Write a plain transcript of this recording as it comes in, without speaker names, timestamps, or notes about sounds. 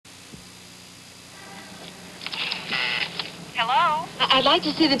Hello? I'd like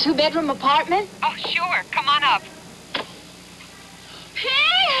to see the two-bedroom apartment. Oh, sure. Come on up. Susan!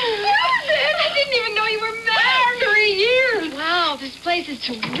 I didn't even know you were married. 3 years. Wow, this place is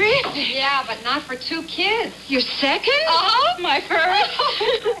terrific. Yeah, but not for 2 kids. Your second? Uh-huh. My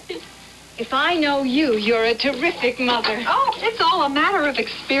first. If I know you, you're a terrific mother. Oh, it's all a matter of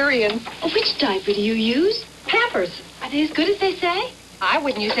experience. Which diaper do you use? Pampers. Are they as good as they say? I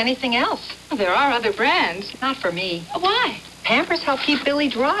wouldn't use anything else. Well, there are other brands. Not for me. Why? Pampers help keep Billy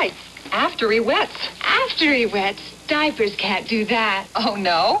dry after he wets. After he wets. Diapers can't do that. Oh,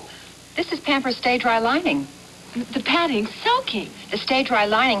 no? This is Pampers Stay Dry Lining. The padding's soaking. The Stay Dry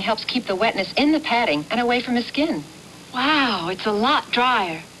Lining helps keep the wetness in the padding and away from the skin. Wow, it's a lot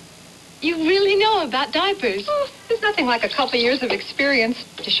drier. You really know about diapers. Oh, there's nothing like a couple years of experience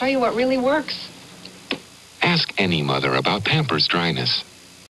to show you what really works. Ask any mother about Pampers dryness.